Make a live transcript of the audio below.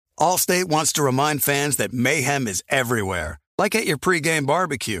Allstate wants to remind fans that mayhem is everywhere, like at your pregame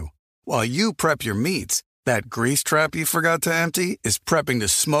barbecue. While you prep your meats, that grease trap you forgot to empty is prepping to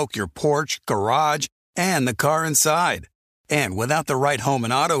smoke your porch, garage, and the car inside. And without the right home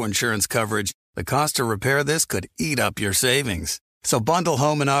and auto insurance coverage, the cost to repair this could eat up your savings. So bundle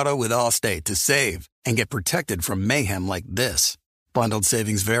home and auto with Allstate to save and get protected from mayhem like this. Bundled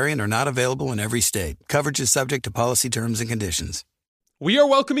savings vary and are not available in every state. Coverage is subject to policy terms and conditions. We are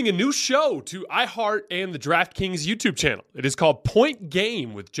welcoming a new show to iHeart and the DraftKings YouTube channel. It is called Point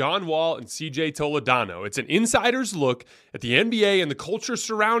Game with John Wall and CJ Toledano. It's an insider's look at the NBA and the culture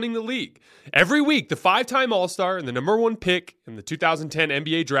surrounding the league. Every week, the five-time All-Star and the number one pick in the 2010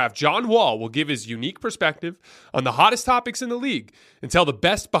 NBA draft, John Wall, will give his unique perspective on the hottest topics in the league and tell the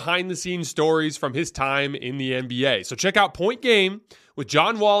best behind-the-scenes stories from his time in the NBA. So check out Point Game with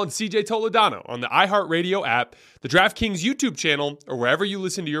John Wall and CJ Toledano on the iHeartRadio app, the DraftKings YouTube channel, or wherever you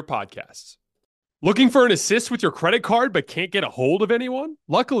listen to your podcasts. Looking for an assist with your credit card but can't get a hold of anyone?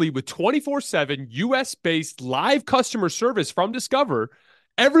 Luckily, with 24/7 US-based live customer service from Discover,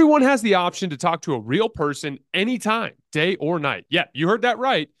 everyone has the option to talk to a real person anytime, day or night. Yeah, you heard that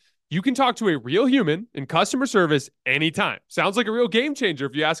right. You can talk to a real human in customer service anytime. Sounds like a real game changer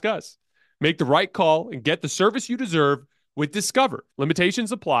if you ask us. Make the right call and get the service you deserve with Discover.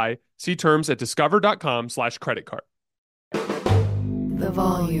 Limitations apply. See terms at discover.com/creditcard. The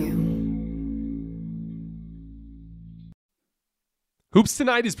volume. Hoops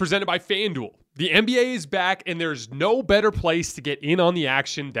Tonight is presented by FanDuel. The NBA is back, and there's no better place to get in on the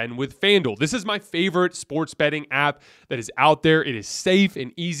action than with FanDuel. This is my favorite sports betting app that is out there. It is safe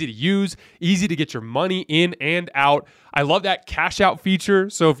and easy to use, easy to get your money in and out. I love that cash out feature.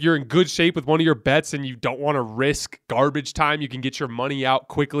 So if you're in good shape with one of your bets and you don't want to risk garbage time, you can get your money out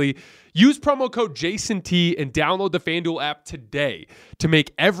quickly. Use promo code JASONT and download the FanDuel app today to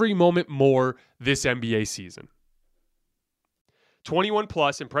make every moment more this NBA season. 21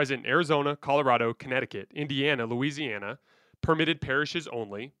 plus and present in Arizona, Colorado, Connecticut, Indiana, Louisiana, permitted parishes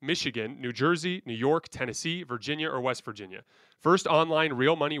only, Michigan, New Jersey, New York, Tennessee, Virginia, or West Virginia. First online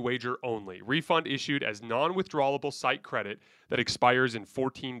real money wager only. Refund issued as non-withdrawable site credit that expires in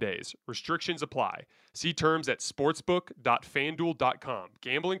 14 days. Restrictions apply. See terms at sportsbook.fanduel.com.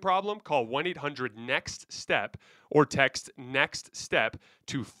 Gambling problem? Call 1-800-NEXT-STEP or text NEXT STEP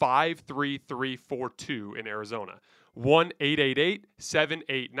to 53342 in Arizona.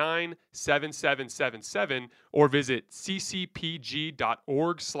 1-888-789-7777 or visit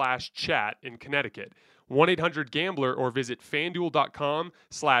ccpg.org/chat in Connecticut. 1-800-GAMBLER or visit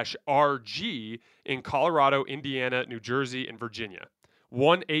fanduel.com/RG in Colorado, Indiana, New Jersey, and Virginia.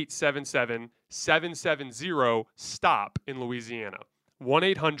 1-877-770-STOP in Louisiana.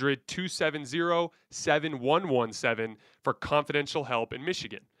 1-800-270-7117 for confidential help in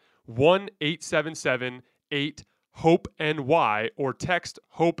Michigan. 1-877-8-HOPE-NY or text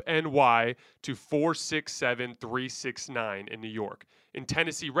HOPE-NY to 467-369 in New York. In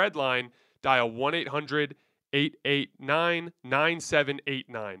Tennessee Redline, dial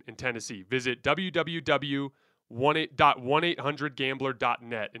 1-800-889-9789 in Tennessee. Visit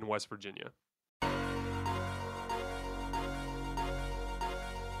www.1800gambler.net in West Virginia.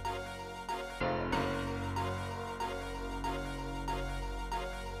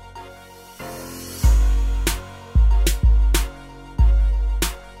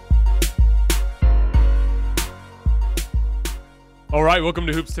 All right, welcome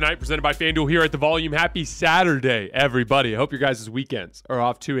to Hoops Tonight, presented by FanDuel here at The Volume. Happy Saturday, everybody. I hope your guys' weekends are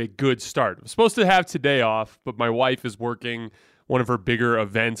off to a good start. I'm supposed to have today off, but my wife is working one of her bigger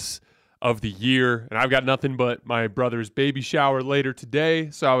events of the year, and I've got nothing but my brother's baby shower later today.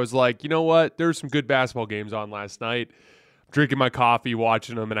 So I was like, you know what? There's some good basketball games on last night. Drinking my coffee,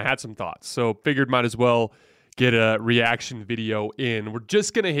 watching them, and I had some thoughts. So figured might as well get a reaction video in. We're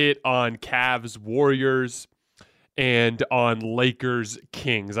just going to hit on Cavs Warriors and on Lakers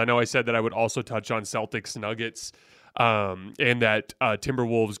Kings. I know I said that I would also touch on Celtics Nuggets and that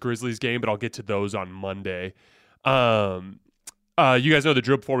Timberwolves Grizzlies game, but I'll get to those on Monday. You guys know the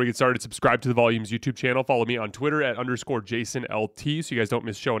drill. Before we get started, subscribe to the Volume's YouTube channel. Follow me on Twitter at _JasonLT so you guys don't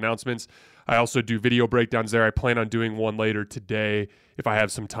miss show announcements. I also do video breakdowns there. I plan on doing one later today if I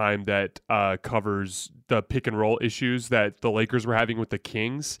have some time that covers the pick and roll issues that the Lakers were having with the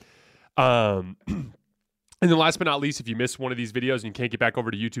Kings. And then last but not least, if you missed one of these videos and you can't get back over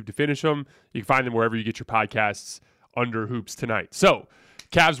to YouTube to finish them, you can find them wherever you get your podcasts under Hoops Tonight. So,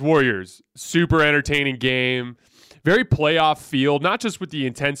 Cavs Warriors, super entertaining game. Very playoff feel, not just with the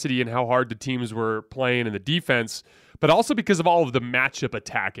intensity and how hard the teams were playing and the defense, but also because of all of the matchup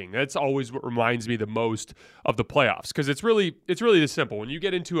attacking. That's always what reminds me the most of the playoffs, because it's really this simple. When you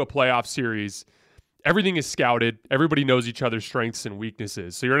get into a playoff series, everything is scouted. Everybody knows each other's strengths and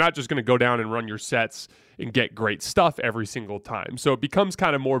weaknesses. So you're not just going to go down and run your sets and get great stuff every single time. So it becomes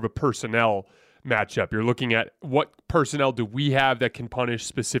kind of more of a personnel matchup. You're looking at what personnel do we have that can punish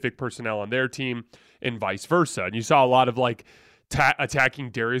specific personnel on their team, and vice versa. And you saw a lot of like attacking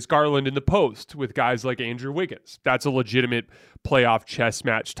Darius Garland in the post with guys like Andrew Wiggins. That's a legitimate playoff chess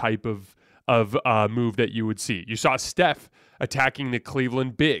match type of move that you would see. You saw Steph attacking the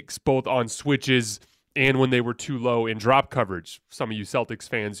Cleveland bigs, both on switches and when they were too low in drop coverage. Some of you Celtics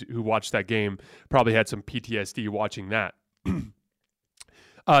fans who watched that game probably had some PTSD watching that.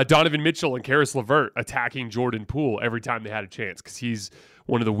 Donovan Mitchell and Karis LeVert attacking Jordan Poole every time they had a chance, because he's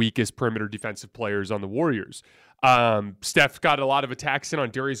one of the weakest perimeter defensive players on the Warriors. Steph got a lot of attacks in on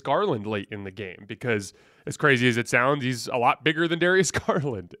Darius Garland late in the game, because as crazy as it sounds, he's a lot bigger than Darius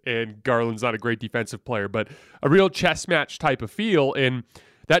Garland, and Garland's not a great defensive player, but a real chess match type of feel. And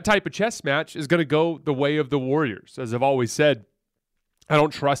that type of chess match is going to go the way of the Warriors. As I've always said, I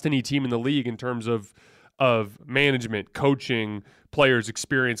don't trust any team in the league in terms of management, coaching, players,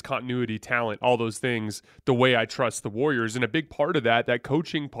 experience, continuity, talent, all those things, the way I trust the Warriors. And a big part of that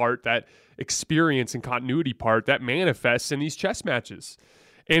coaching part, that experience and continuity part, that manifests in these chess matches.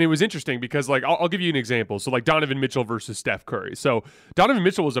 And it was interesting because, like, I'll give you an example. So, like, Donovan Mitchell versus Steph Curry. So, Donovan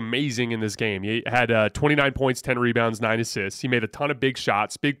Mitchell was amazing in this game. He had 29 points, 10 rebounds, 9 assists. He made a ton of big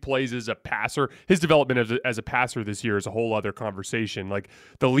shots, big plays as a passer. His development as a passer this year is a whole other conversation. Like,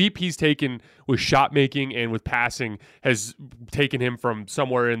 the leap he's taken with shot making and with passing has taken him from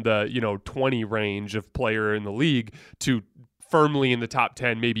somewhere in the 20 range of player in the league to firmly in the top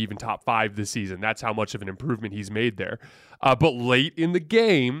 10, maybe even top 5 this season. That's how much of an improvement he's made there. But late in the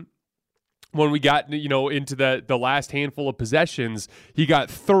game, when we got into the last handful of possessions, he got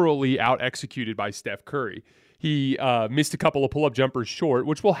thoroughly out-executed by Steph Curry. He missed a couple of pull-up jumpers short,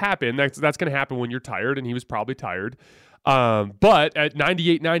 which will happen. That's going to happen when you're tired, and he was probably tired. But at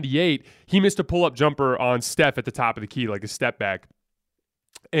 98-98, he missed a pull-up jumper on Steph at the top of the key, like a step back.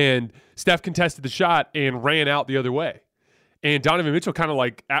 And Steph contested the shot and ran out the other way. And Donovan Mitchell kind of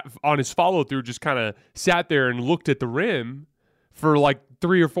like on his follow through just kind of sat there and looked at the rim for like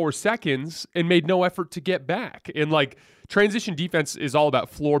 3 or 4 seconds and made no effort to get back. And like transition defense is all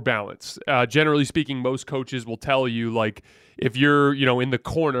about floor balance. Generally speaking, most coaches will tell you, like, if you're, in the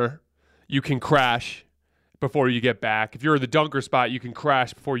corner, you can crash before you get back. If you're in the dunker spot, you can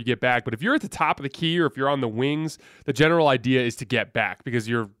crash before you get back. But if you're at the top of the key or if you're on the wings, the general idea is to get back, because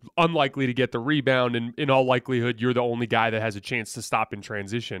you're unlikely to get the rebound, and in all likelihood, you're the only guy that has a chance to stop in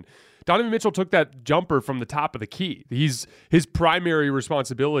transition. Donovan Mitchell took that jumper from the top of the key. His primary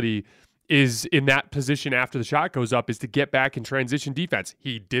responsibility is in that position after the shot goes up is to get back in transition defense.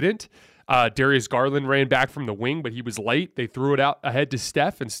 He didn't. Darius Garland ran back from the wing, but he was late. They threw it out ahead to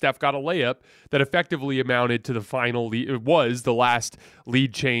Steph, and Steph got a layup that effectively amounted to the final lead. It was the last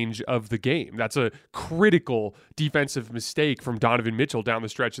lead change of the game. That's a critical defensive mistake from Donovan Mitchell down the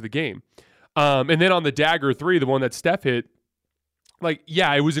stretch of the game. And then on the dagger 3, the one that Steph hit,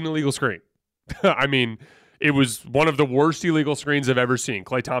 it was an illegal screen. I mean, it was one of the worst illegal screens I've ever seen.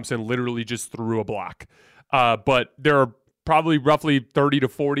 Klay Thompson literally just threw a block. But there are probably roughly 30 to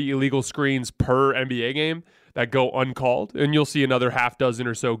 40 illegal screens per NBA game that go uncalled, and you'll see another half dozen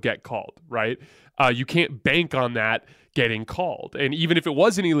or so get called, right? You can't bank on that getting called. And even if it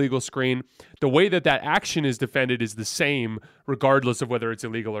was an illegal screen, the way that action is defended is the same regardless of whether it's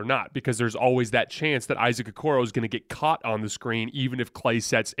illegal or not, because there's always that chance that Isaac Okoro is going to get caught on the screen even if Klay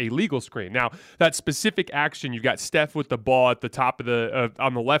sets a legal screen. Now, that specific action, you've got Steph with the ball at the top of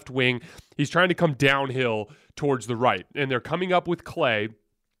on the left wing. He's trying to come downhill towards the right, and they're coming up with Klay.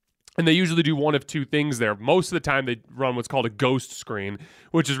 And they usually do one of two things there. Most of the time, they run what's called a ghost screen,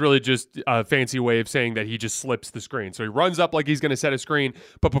 which is really just a fancy way of saying that he just slips the screen. So he runs up like he's going to set a screen,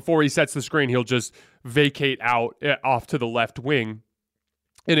 but before he sets the screen, he'll just vacate out off to the left wing,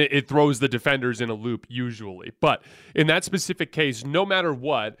 and it throws the defenders in a loop usually. But in that specific case, no matter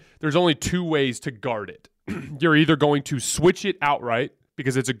what, there's only 2 ways to guard it. You're either going to switch it outright,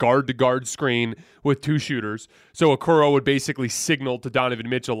 because it's a guard-to-guard screen with 2 shooters. So Okoro would basically signal to Donovan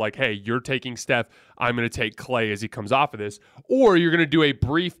Mitchell, like, hey, you're taking Steph, I'm going to take Klay as he comes off of this. Or you're going to do a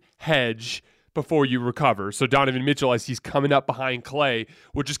brief hedge before you recover. So Donovan Mitchell, as he's coming up behind Klay,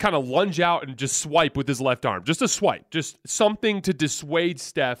 would just kind of lunge out and just swipe with his left arm. Just a swipe. Just something to dissuade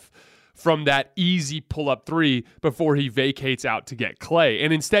Steph from that easy pull-up three before he vacates out to get Klay.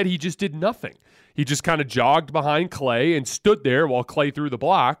 And instead, he just did nothing. He just kind of jogged behind Klay and stood there while Klay threw the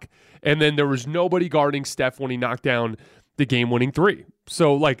block. And then there was nobody guarding Steph when he knocked down the game-winning three.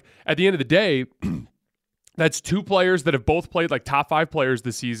 So, like, at the end of the day, that's two players that have both played like top 5 players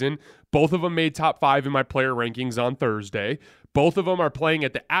this season. Both of them made top 5 in my player rankings on Thursday. Both of them are playing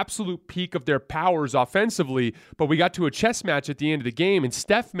at the absolute peak of their powers offensively, but we got to a chess match at the end of the game, and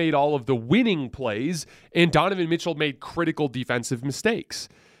Steph made all of the winning plays, and Donovan Mitchell made critical defensive mistakes.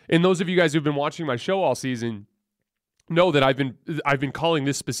 And those of you guys who've been watching my show all season know that I've been calling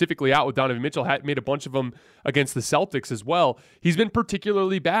this specifically out with Donovan Mitchell. Made a bunch of them against the Celtics as well. He's been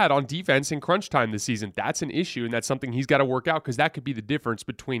particularly bad on defense in crunch time this season. That's an issue, and that's something he's got to work out, because that could be the difference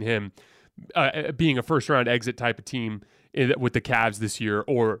between him being a first-round exit type of team with the Cavs this year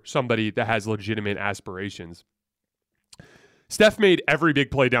or somebody that has legitimate aspirations. Steph made every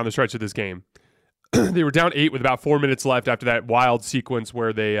big play down the stretch of this game. They were down 8 with about 4 minutes left after that wild sequence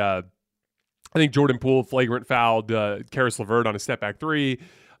where they I think Jordan Poole flagrant fouled Karis LeVert on a step-back three.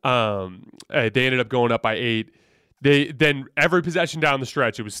 They ended up going up by 8. Then every possession down the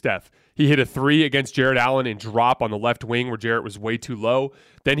stretch, it was Steph. He hit a 3 against Jarrett Allen and drop on the left wing where Jarrett was way too low.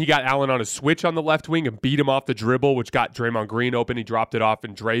 Then he got Allen on a switch on the left wing and beat him off the dribble, which got Draymond Green open. He dropped it off,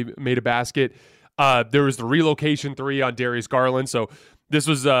 and Dre made a basket. There was the relocation 3 on Darius Garland. So this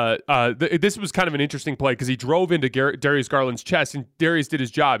was kind of an interesting play because he drove into Darius Garland's chest, and Darius did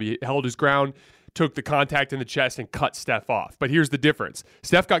his job. He held his ground, took the contact in the chest, and cut Steph off. But here's the difference.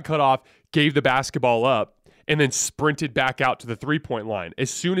 Steph got cut off, gave the basketball up, and then sprinted back out to the three-point line. As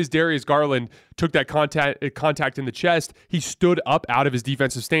soon as Darius Garland took that contact in the chest, he stood up out of his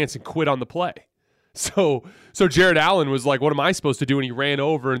defensive stance and quit on the play. So Jarrett Allen was like, what am I supposed to do? And he ran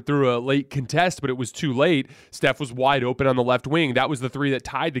over and threw a late contest, but it was too late. Steph was wide open on the left wing. That was the 3 that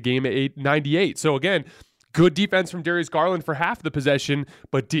tied the game at 98. So again, good defense from Darius Garland for half the possession,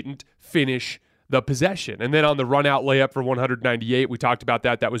 but didn't finish the possession. And then on the run-out layup for 198, we talked about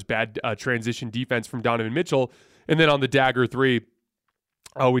that. That was bad transition defense from Donovan Mitchell. And then on the dagger 3,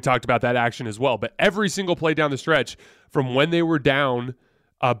 we talked about that action as well. But every single play down the stretch, from when they were down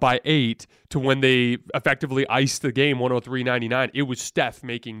by 8 to when they effectively iced the game 103-99, it was Steph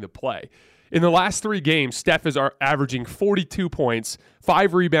making the play. In the last 3 games, Steph is averaging 42 points,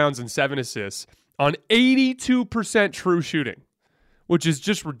 5 rebounds, and 7 assists on 82% true shooting, which is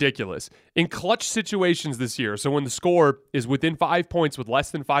just ridiculous. In clutch situations this year, so when the score is within 5 points with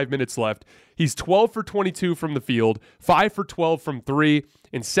less than 5 minutes left, he's 12 for 22 from the field, 5 for 12 from 3,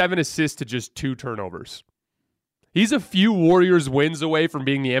 and 7 assists to just 2 turnovers. He's a few Warriors wins away from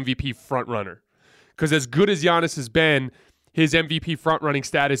being the MVP frontrunner. Because as good as Giannis has been, his MVP front-running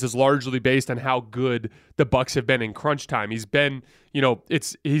status is largely based on how good the Bucks have been in crunch time. He's been,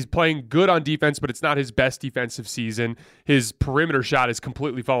 he's playing good on defense, but it's not his best defensive season. His perimeter shot has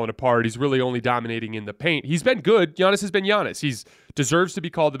completely fallen apart. He's really only dominating in the paint. He's been good. Giannis has been Giannis. He deserves to be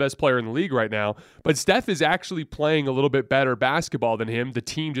called the best player in the league right now. But Steph is actually playing a little bit better basketball than him. The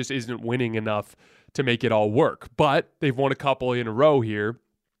team just isn't winning enough to make it all work. But they've won a couple in a row here.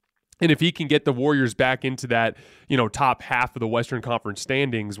 And if he can get the Warriors back into that, top half of the Western Conference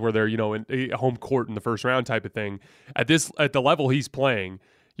standings where they're, in a home court in the first round type of thing, at the level he's playing,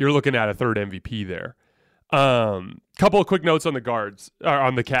 you're looking at a third MVP there. Couple of quick notes on the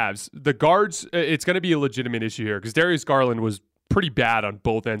Cavs. The guards, it's going to be a legitimate issue here because Darius Garland was pretty bad on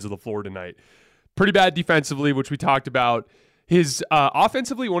both ends of the floor tonight. Pretty bad defensively, which we talked about. His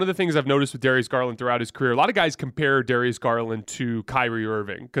offensively, one of the things I've noticed with Darius Garland throughout his career, a lot of guys compare Darius Garland to Kyrie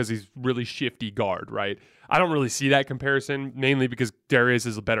Irving because he's really shifty guard, right? I don't really see that comparison, mainly because Darius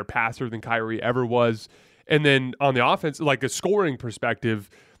is a better passer than Kyrie ever was. And then on the offense, like a scoring perspective,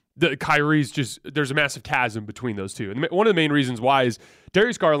 Kyrie's there's a massive chasm between those two. And one of the main reasons why is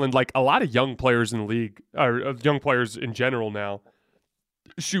Darius Garland, like a lot of young players in the league, or young players in general now,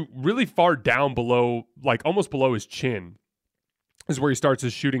 shoot really far down below, like almost below his chin, is where he starts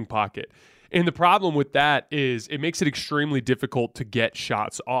his shooting pocket. And the problem with that is it makes it extremely difficult to get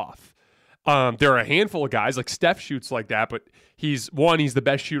shots off. There are a handful of guys, like Steph shoots like that, but he's the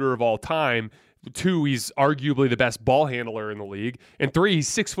best shooter of all time. 2, he's arguably the best ball handler in the league. And 3, he's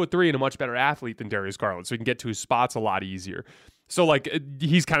 6'3" and a much better athlete than Darius Garland, so he can get to his spots a lot easier. So,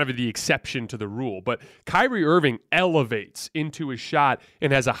 he's kind of the exception to the rule. But Kyrie Irving elevates into his shot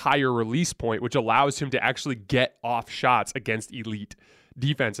and has a higher release point, which allows him to actually get off shots against elite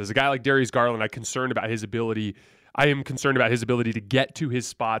defenses. A guy like Darius Garland, I am concerned about his ability to get to his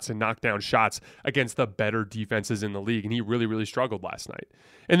spots and knock down shots against the better defenses in the league. And he really, really struggled last night.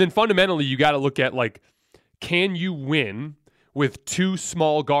 And then fundamentally, you got to look at, can you win with two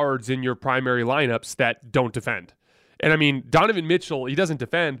small guards in your primary lineups that don't defend. And I mean, Donovan Mitchell, he doesn't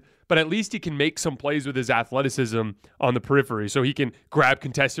defend, but at least he can make some plays with his athleticism on the periphery. So he can grab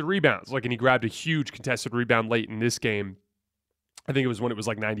contested rebounds. And he grabbed a huge contested rebound late in this game. I think it was when it was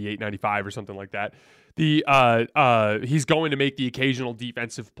like 98, 95 or something like that. He's going to make the occasional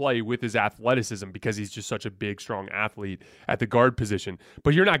defensive play with his athleticism because he's just such a big, strong athlete at the guard position.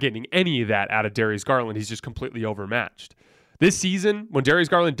 But you're not getting any of that out of Darius Garland. He's just completely overmatched. This season, when Darius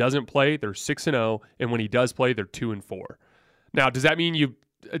Garland doesn't play, they're 6-0, and when he does play, they're 2-4. Now, does that mean you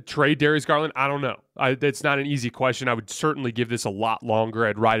trade Darius Garland? I don't know. That's not an easy question. I would certainly give this a lot longer.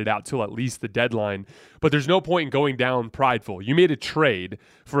 I'd ride it out till at least the deadline. But there's no point in going down prideful. You made a trade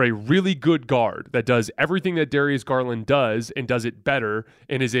for a really good guard that does everything that Darius Garland does and does it better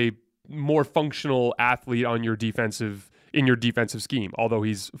and is a more functional athlete on your defensive scheme, although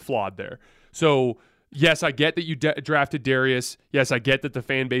he's flawed there. So yes, I get that you drafted Darius. Yes, I get that the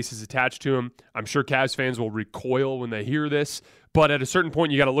fan base is attached to him. I'm sure Cavs fans will recoil when they hear this. But at a certain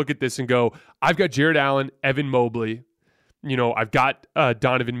point, you got to look at this and go, I've got Jared Allen, Evan Mobley. I've got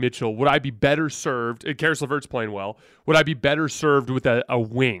Donovan Mitchell. Would I be better served? Caris LeVert's playing well. Would I be better served with a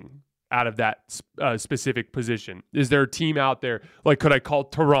wing out of that specific position? Is there a team out there? Like, could I call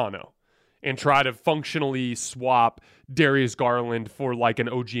Toronto and try to functionally swap Darius Garland for like an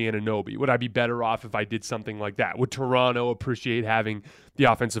OG Anunoby? Would I be better off if I did something like that? Would Toronto appreciate having the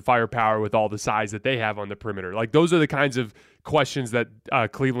offensive firepower with all the size that they have on the perimeter? Like, those are the kinds of questions that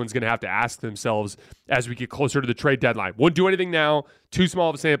Cleveland's going to have to ask themselves as we get closer to the trade deadline. Wouldn't do anything now. Too small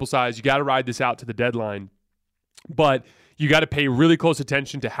of a sample size. You got to ride this out to the deadline. But you got to pay really close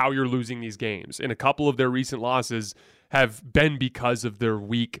attention to how you're losing these games. And a couple of their recent losses have been because of their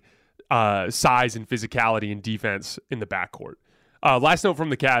weak size and physicality and defense in the backcourt. Last note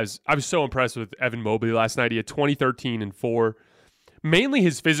from the Cavs, I was so impressed with Evan Mobley last night. He had 20, 13, and 4. Mainly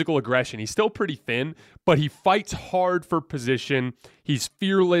his physical aggression. He's still pretty thin, but he fights hard for position. He's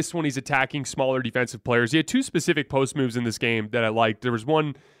fearless when he's attacking smaller defensive players. He had two specific post moves in this game that I liked. There was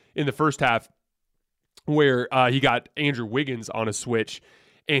one in the first half where he got Andrew Wiggins on a switch,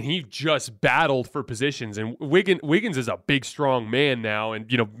 and he just battled for positions. And Wiggins is a big, strong man now,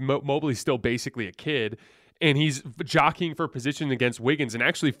 and Mobley's still basically a kid. And he's jockeying for position against Wiggins and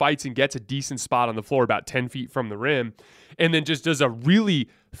actually fights and gets a decent spot on the floor about 10 feet from the rim, and then just does a really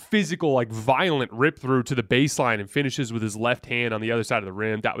physical, like violent rip through to the baseline and finishes with his left hand on the other side of the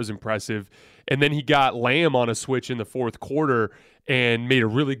rim. That was impressive. And then he got Lamb on a switch in the fourth quarter and made a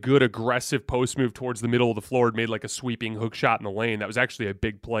really good aggressive post move towards the middle of the floor and made like a sweeping hook shot in the lane. That was actually a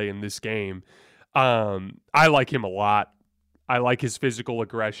big play in this game. I like him a lot. I like his physical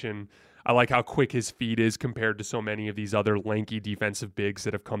aggression. I like how quick his feet is compared to so many of these other lanky defensive bigs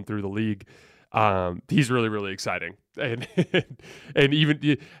that have come through the league. He's really, really exciting. And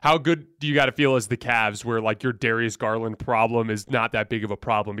even how good do you got to feel as the Cavs where like your Darius Garland problem is not that big of a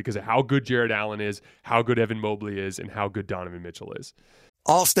problem because of how good Jared Allen is, how good Evan Mobley is, and how good Donovan Mitchell is.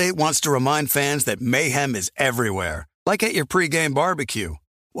 Allstate wants to remind fans that mayhem is everywhere, like at your pregame barbecue.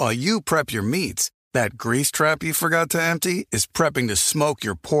 While you prep your meats, that grease trap you forgot to empty is prepping to smoke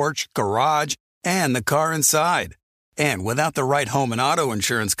your porch, garage, and the car inside. And without the right home and auto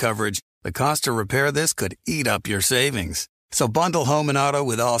insurance coverage, the cost to repair this could eat up your savings. So bundle home and auto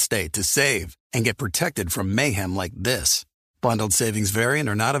with Allstate to save and get protected from mayhem like this. Bundled savings vary and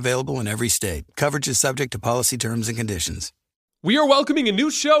are not available in every state. Coverage is subject to policy terms and conditions. We are welcoming a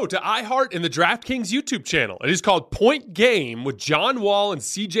new show to iHeart and the DraftKings YouTube channel. It is called Point Game with John Wall and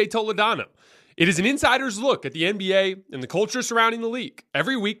CJ Toledano. It is an insider's look at the NBA and the culture surrounding the league.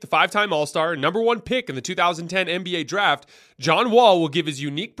 Every week, the five-time All-Star and number one pick in the 2010 NBA Draft, John Wall will give his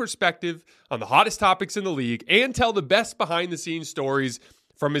unique perspective on the hottest topics in the league and tell the best behind-the-scenes stories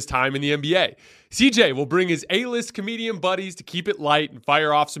from his time in the NBA. CJ will bring his A-list comedian buddies to keep it light and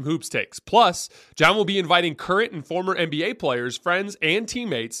fire off some hoops takes. Plus, John will be inviting current and former NBA players, friends, and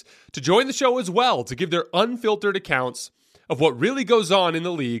teammates to join the show as well to give their unfiltered accounts of what really goes on in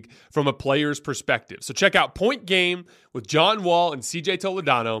the league from a player's perspective. So check out Point Game with John Wall and CJ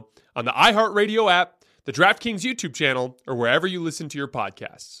Toledano on the iHeartRadio app, the DraftKings YouTube channel, or wherever you listen to your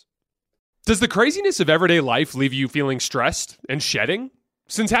podcasts. Does the craziness of everyday life leave you feeling stressed and shedding?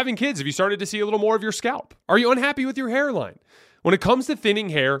 Since having kids, have you started to see a little more of your scalp? Are you unhappy with your hairline? When it comes to thinning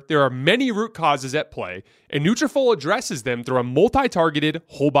hair, there are many root causes at play, and Nutrafol addresses them through a multi-targeted,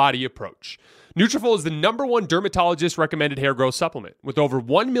 whole-body approach. Nutrafol is the #1 dermatologist-recommended hair growth supplement, with over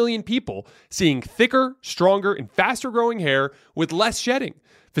 1 million people seeing thicker, stronger, and faster-growing hair with less shedding.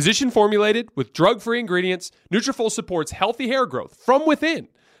 Physician-formulated with drug-free ingredients, Nutrafol supports healthy hair growth from within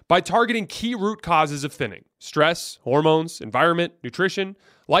by targeting key root causes of thinning: stress, hormones, environment, nutrition,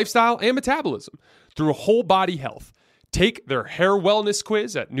 lifestyle, and metabolism through whole body health. Take their hair wellness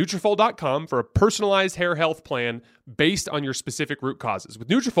quiz at Nutrafol.com for a personalized hair health plan based on your specific root causes. With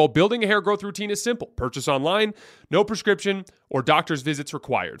Nutrafol, building a hair growth routine is simple. Purchase online, no prescription or doctor's visits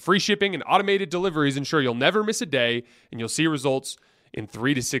required. Free shipping and automated deliveries ensure you'll never miss a day, and you'll see results in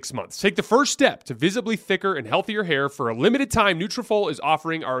 3 to 6 months. Take the first step to visibly thicker and healthier hair. For a limited time, Nutrafol is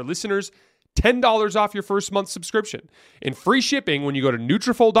offering our listeners $10 off your first month subscription and free shipping when you go to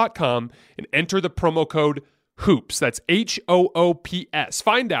Nutrafol.com and enter the promo code HOOPS. That's HOOPS.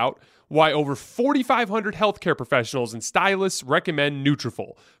 Find out why over 4,500 healthcare professionals and stylists recommend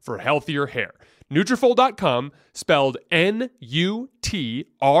Nutrafol for healthier hair. Nutrafol.com, spelled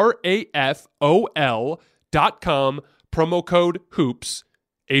Nutrafol.com, promo code HOOPS,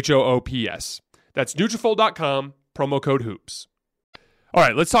 HOOPS. That's Nutrafol.com, promo code HOOPS. All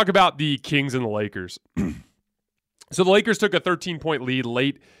right, let's talk about the Kings and the Lakers. So the Lakers took a 13-point lead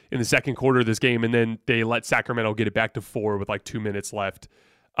late in the second quarter of this game, and then they let Sacramento get it back to 4 with like 2 minutes left.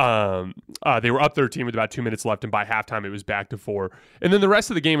 They were up 13 with about 2 minutes left, and by halftime it was back to 4. And then the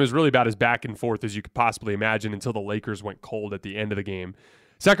rest of the game was really about as back and forth as you could possibly imagine until the Lakers went cold at the end of the game.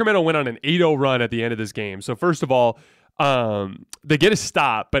 Sacramento went on an 8-0 run at the end of this game. So first of all, they get a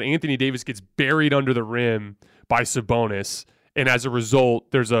stop, but Anthony Davis gets buried under the rim by Sabonis. And as a result,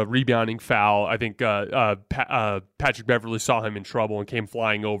 there's a rebounding foul. I think Patrick Beverley saw him in trouble and came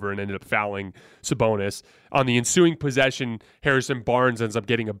flying over and ended up fouling Sabonis. On the ensuing possession, Harrison Barnes ends up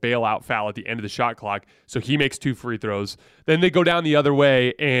getting a bailout foul at the end of the shot clock, so he makes 2 free throws. Then they go down the other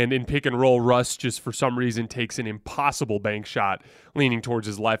way, and in pick and roll, Russ just for some reason takes an impossible bank shot leaning towards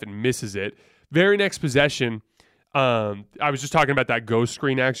his left and misses it. Very next possession, I was just talking about that ghost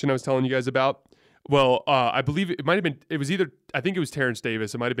screen action I was telling you guys about. Well, I believe it might have been, I think it was Terrence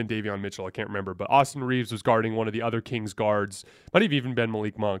Davis. It might have been Davion Mitchell. I can't remember. But Austin Reeves was guarding one of the other Kings guards. Might have even been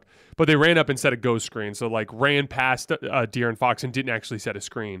Malik Monk. But they ran up and set a ghost screen. So, ran past De'Aaron Fox and didn't actually set a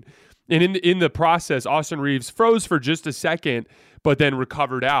screen. And in the process, Austin Reeves froze for just a second, but then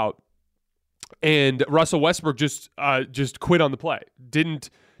recovered out. And Russell Westbrook just quit on the play. Didn't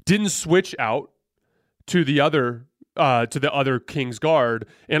switch out to the other Kings guard,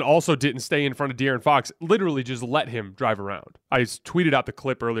 and also didn't stay in front of De'Aaron Fox. Literally just let him drive around. I tweeted out the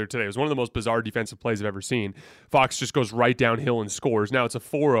clip earlier today. It was one of the most bizarre defensive plays I've ever seen. Fox just goes right downhill and scores. Now it's a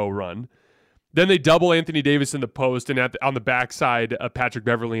 4-0 run. Then they double Anthony Davis in the post, and on the backside, Patrick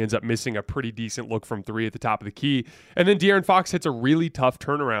Beverley ends up missing a pretty decent look from 3 at the top of the key. And then De'Aaron Fox hits a really tough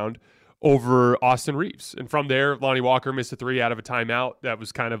turnaround over Austin Reeves. And from there, Lonnie Walker missed a 3 out of a timeout. That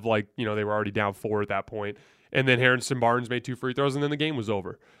was kind of like, they were already down 4 at that point. And then Harrison Barnes made 2 free throws, and then the game was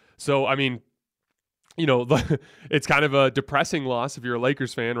over. So, I mean, it's kind of a depressing loss if you're a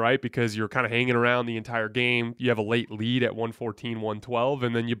Lakers fan, right? Because you're kind of hanging around the entire game. You have a late lead at 114, 112,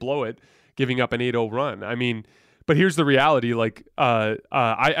 and then you blow it, giving up an 8-0 run. I mean, but here's the reality.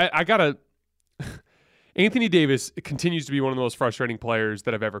 I got to... Anthony Davis continues to be one of the most frustrating players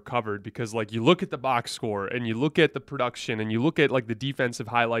that I've ever covered because, you look at the box score and you look at the production and you look at, the defensive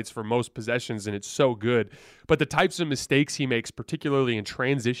highlights for most possessions, and it's so good. But the types of mistakes he makes, particularly in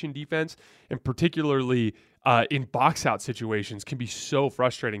transition defense and particularly in box-out situations, can be so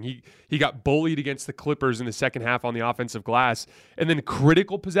frustrating. He got bullied against the Clippers in the second half on the offensive glass, and then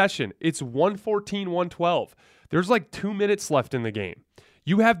critical possession. It's 114-112. There's 2 minutes left in the game.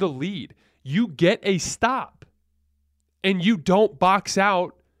 You have the lead. You get a stop, and you don't box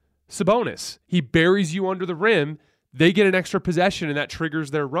out Sabonis. He buries you under the rim. They get an extra possession, and that triggers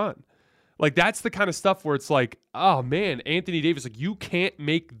their run. That's the kind of stuff where it's oh, man, Anthony Davis, you can't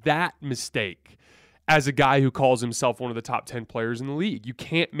make that mistake as a guy who calls himself one of the top 10 players in the league. You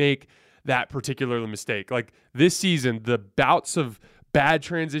can't make that particular mistake. This season, the bouts of bad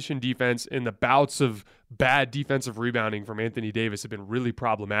transition defense and the bouts of bad defensive rebounding from Anthony Davis have been really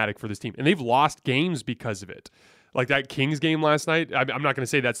problematic for this team. And they've lost games because of it. That Kings game last night, I'm not going to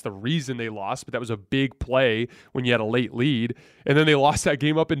say that's the reason they lost, but that was a big play when you had a late lead. And then they lost that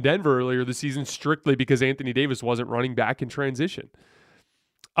game up in Denver earlier this season strictly because Anthony Davis wasn't running back in transition.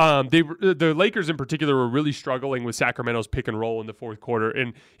 The Lakers in particular were really struggling with Sacramento's pick and roll in the fourth quarter.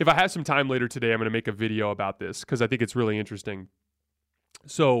 And if I have some time later today, I'm going to make a video about this because I think it's really interesting.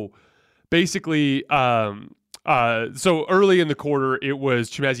 So basically, so early in the quarter, it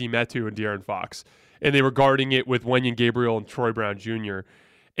was Chimezie Metu and De'Aaron Fox, and they were guarding it with Wenyen Gabriel and Troy Brown Jr.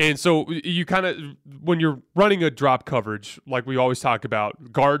 And so you kind of, when you're running a drop coverage, like we always talk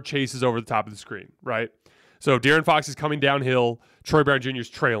about, guard chases over the top of the screen, right? So De'Aaron Fox is coming downhill. Troy Brown Jr. is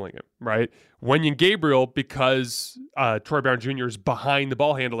trailing him, right? Wenyen Gabriel, because Troy Brown Jr. is behind the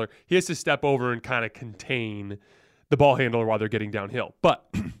ball handler, he has to step over and kind of contain the ball handler while they're getting downhill.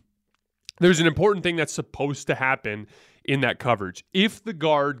 But there's an important thing that's supposed to happen in that coverage. If the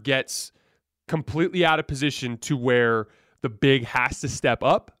guard gets completely out of position to where the big has to step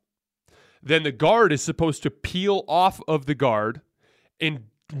up, then the guard is supposed to peel off of the guard and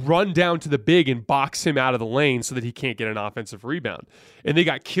run down to the big and box him out of the lane so that he can't get an offensive rebound. And they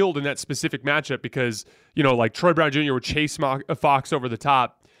got killed in that specific matchup because, like Troy Brown Jr. would chase Fox over the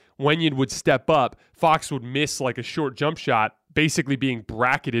top. Wenyen would step up. Fox would miss like a short jump shot, basically being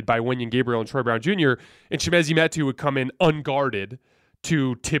bracketed by Wenyen Gabriel and Troy Brown Jr. And Chimezie Metu would come in unguarded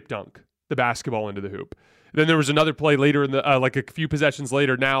to tip dunk the basketball into the hoop. Then there was another play later in the like a few possessions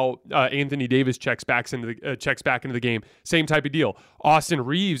later. Now Anthony Davis checks back into the game. Same type of deal. Austin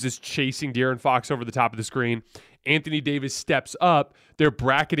Reeves is chasing De'Aaron Fox over the top of the screen. Anthony Davis steps up. They're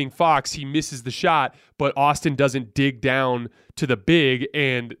bracketing Fox. He misses the shot, but Austin doesn't dig down to the big,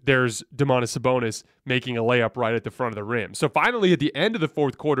 and there's Domantas Sabonis making a layup right at the front of the rim. So finally, at the end of the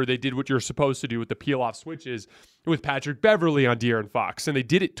fourth quarter, they did what you're supposed to do with the peel-off switches with Patrick Beverley on De'Aaron Fox, and they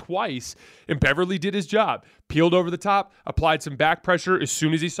did it twice, and Beverley did his job. Peeled over the top, applied some back pressure. As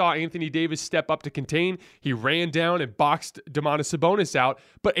soon as he saw Anthony Davis step up to contain, he ran down and boxed Domantas Sabonis out,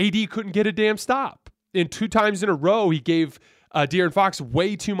 but AD couldn't get a damn stop. And 2 times in a row, he gave De'Aaron Fox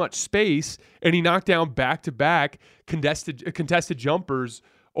way too much space, and he knocked down back-to-back contested jumpers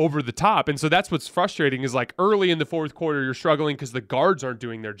over the top. And so that's what's frustrating is like early in the fourth quarter, you're struggling because the guards aren't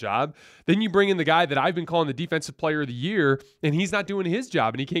doing their job. Then you bring in the guy that I've been calling the defensive player of the year, and he's not doing his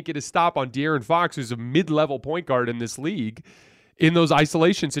job, and he can't get a stop on De'Aaron Fox, who's a mid-level point guard in this league, in those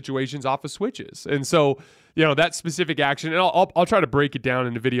isolation situations off of switches. And so, that specific action, and I'll try to break it down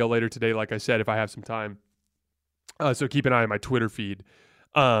in a video later today, like I said, if I have some time. So keep an eye on my Twitter feed.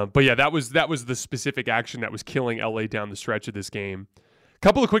 But yeah, that was the specific action that was killing LA down the stretch of this game.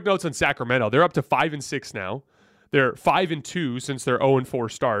 Couple of quick notes on Sacramento. They're up to 5-6 now. They're 5-2 since their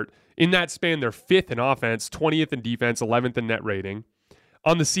 0-4 start. In that span, they're 5th in offense, 20th in defense, 11th in net rating.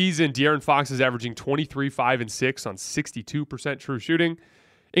 On the season, De'Aaron Fox is averaging 23, 5, and 6 on 62% true shooting.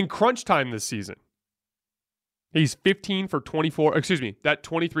 In crunch time this season, he's 15 for 24. Excuse me, that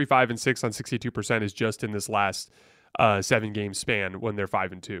 23, 5, and 6 on 62% is just in this last 7-game span when they're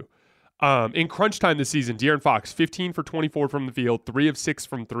 5-2. In crunch time this season, De'Aaron Fox, 15 for 24 from the field, 3 of 6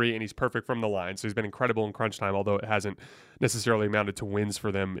 from 3, and he's perfect from the line. So he's been incredible in crunch time, although it hasn't necessarily amounted to wins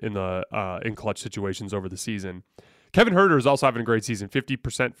for them in clutch situations over the season. Kevin Huerter is also having a great season,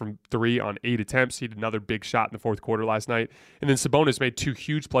 50% from 3 on 8 attempts. He had another big shot in the fourth quarter last night. And then Sabonis made 2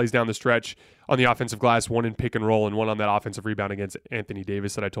 huge plays down the stretch on the offensive glass, one in pick and roll and one on that offensive rebound against Anthony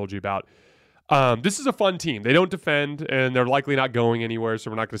Davis that I told you about. This is a fun team. They don't defend, and they're likely not going anywhere,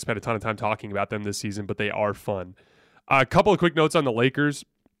 so we're not going to spend a ton of time talking about them this season, but they are fun. A couple of quick notes on the Lakers.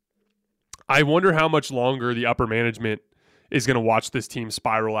 I wonder how much longer the upper management is going to watch this team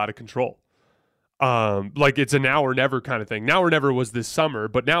spiral out of control. Like it's a now or never kind of thing. Now or never was this summer,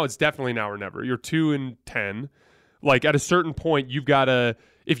 but now it's definitely now or never. You're 2-10. Like at a certain point, you've got to,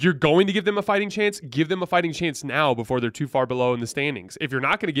 if you're going to give them a fighting chance, give them a fighting chance now before they're too far below in the standings. If you're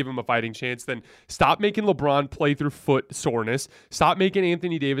not going to give them a fighting chance, then stop making LeBron play through foot soreness. Stop making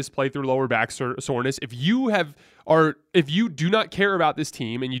Anthony Davis play through lower back soreness. If you do not care about this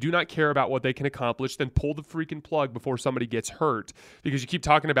team and you do not care about what they can accomplish, then pull the freaking plug before somebody gets hurt, because you keep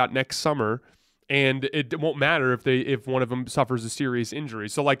talking about next summer. And it won't matter if one of them suffers a serious injury.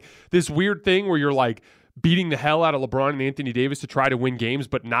 So like this weird thing where you're like beating the hell out of LeBron and Anthony Davis to try to win games,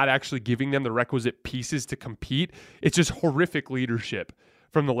 but not actually giving them the requisite pieces to compete. It's just horrific leadership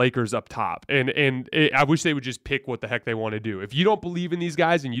from the Lakers up top. And I wish they would just pick what the heck they want to do. If you don't believe in these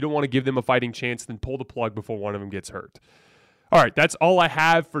guys and you don't want to give them a fighting chance, then pull the plug before one of them gets hurt. All right, that's all I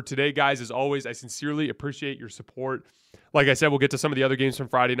have for today, guys. As always, I sincerely appreciate your support. Like I said, we'll get to some of the other games from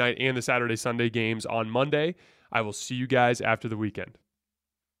Friday night and the Saturday-Sunday games on Monday. I will see you guys after the weekend.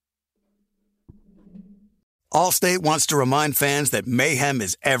 Allstate wants to remind fans that mayhem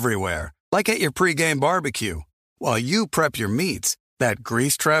is everywhere, like at your pregame barbecue. While you prep your meats, that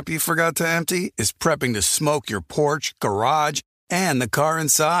grease trap you forgot to empty is prepping to smoke your porch, garage, and the car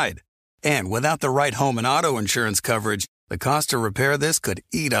inside. And without the right home and auto insurance coverage, the cost to repair this could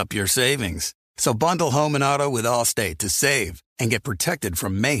eat up your savings. So bundle home and auto with Allstate to save and get protected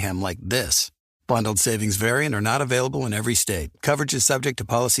from mayhem like this. Bundled savings vary and are not available in every state. Coverage is subject to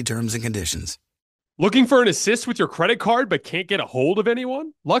policy terms and conditions. Looking for an assist with your credit card but can't get a hold of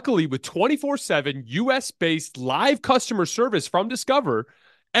anyone? Luckily, with 24/7 U.S.-based live customer service from Discover,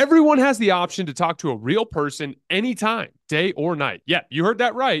 Everyone has the option to talk to a real person anytime, day or night. Yeah, you heard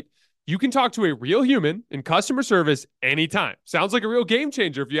that right. You can talk to a real human in customer service anytime. Sounds like a real game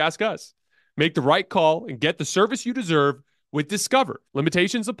changer if you ask us. Make the right call and get the service you deserve with Discover.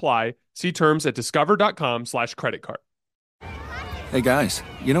 Limitations apply. See terms at discover.com/creditcard. Hey guys,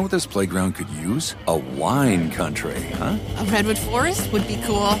 you know what this playground could use? A wine country, huh? A redwood forest would be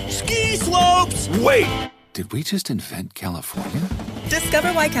cool. Ski slopes! Wait! Did we just invent California?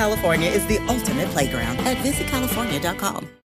 Discover why California is the ultimate playground at visitcalifornia.com.